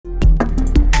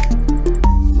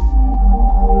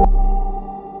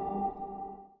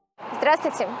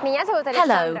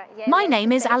Hello, my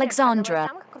name is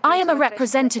Alexandra. I am a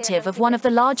representative of one of the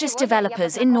largest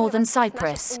developers in Northern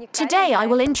Cyprus. Today I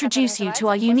will introduce you to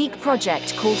our unique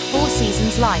project called Four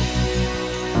Seasons Life.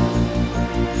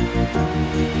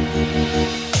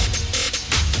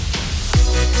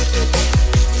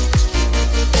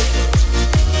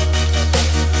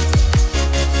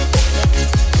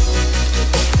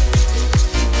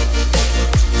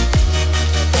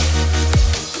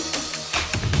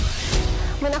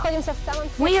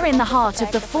 We are in the heart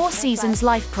of the Four Seasons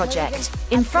Life project.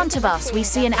 In front of us we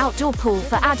see an outdoor pool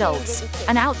for adults,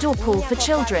 an outdoor pool for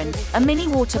children, a mini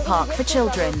water park for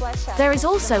children. There is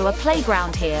also a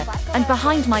playground here, and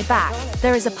behind my back,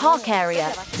 there is a park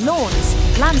area,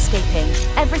 lawns, landscaping,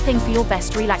 everything for your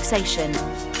best relaxation.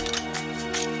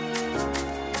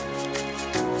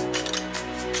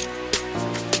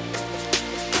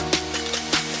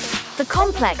 The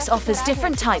complex offers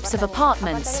different types of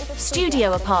apartments: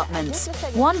 studio apartments,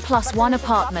 1+1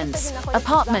 apartments,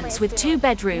 apartments with 2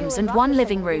 bedrooms and 1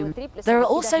 living room. There are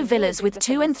also villas with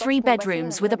 2 and 3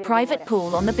 bedrooms with a private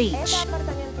pool on the beach.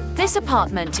 This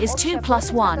apartment is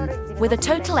 2+1, with a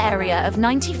total area of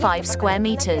 95 square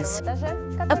meters.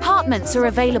 Apartments are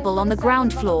available on the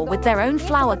ground floor with their own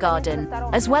flower garden,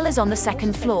 as well as on the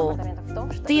second floor.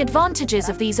 The advantages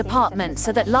of these apartments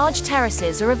are that large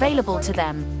terraces are available to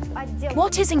them.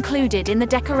 What is included in the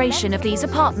decoration of these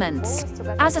apartments?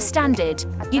 As a standard,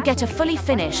 you get a fully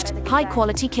finished,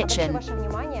 high-quality kitchen.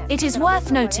 It is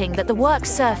worth noting that the work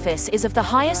surface is of the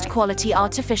highest quality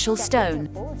artificial stone.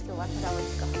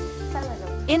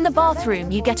 In the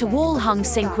bathroom you get a wall-hung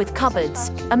sink with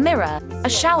cupboards, a mirror, a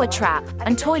shower trap,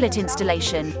 and toilet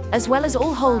installation, as well as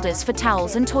all holders for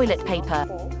towels and toilet paper.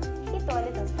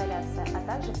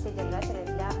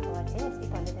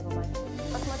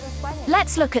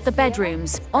 Let's look at the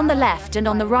bedrooms. On the left and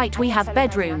on the right we have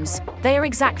bedrooms. They are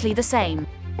exactly the same.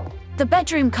 The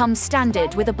bedroom comes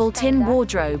standard with a built-in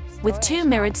wardrobe, with 2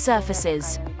 mirrored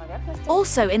surfaces.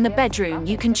 Also in the bedroom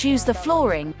you can choose the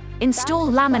flooring, install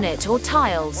laminate or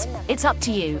tiles, it's up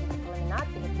to you.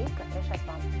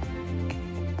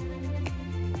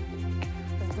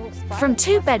 From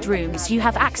 2 bedrooms you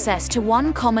have access to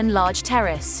 1 common large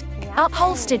terrace.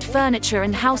 Upholstered furniture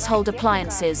and household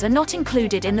appliances are not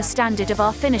included in the standard of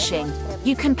our finishing.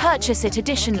 You can purchase it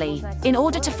additionally. In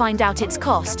order to find out its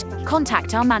cost,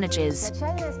 contact our managers.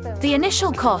 The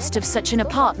initial cost of such an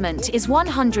apartment is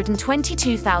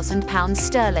 £122,000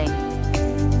 sterling.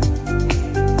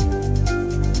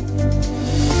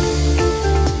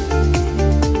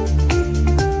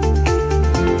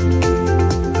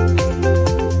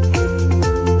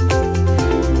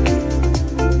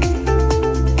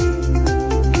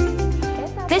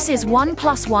 This is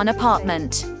 1+1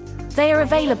 apartment. They are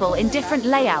available in different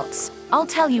layouts. I'll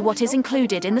tell you what is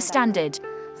included in the standard.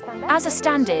 As a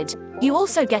standard, you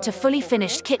also get a fully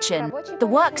finished kitchen. The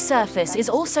work surface is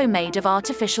also made of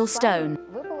artificial stone.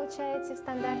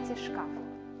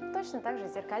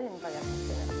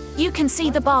 You can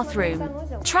see the bathroom,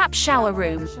 trap shower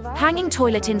room, hanging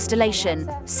toilet installation,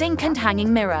 sink and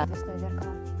hanging mirror.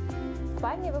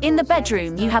 In the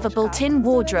bedroom you have a built-in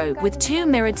wardrobe with 2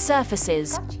 mirrored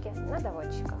surfaces.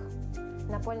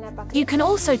 You can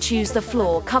also choose the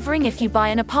floor covering if you buy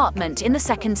an apartment in the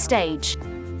second stage.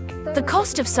 The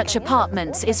cost of such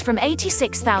apartments is from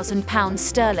 £86,000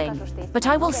 sterling, but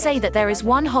I will say that there is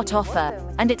one hot offer,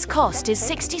 and its cost is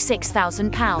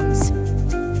 £66,000.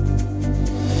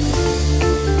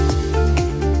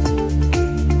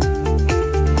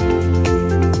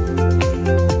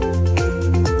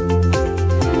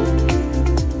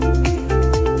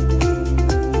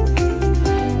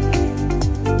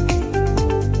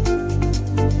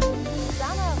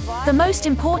 The most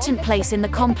important place in the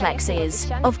complex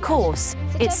is, of course,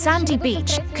 its sandy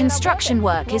beach. Construction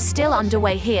work is still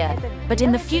underway here, but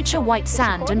in the future white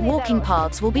sand and walking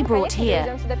paths will be brought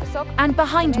here. And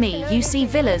behind me you see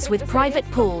villas with private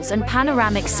pools and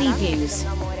panoramic sea views.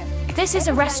 This is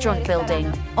a restaurant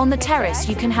building. On the terrace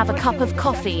you can have a cup of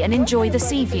coffee and enjoy the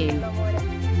sea view.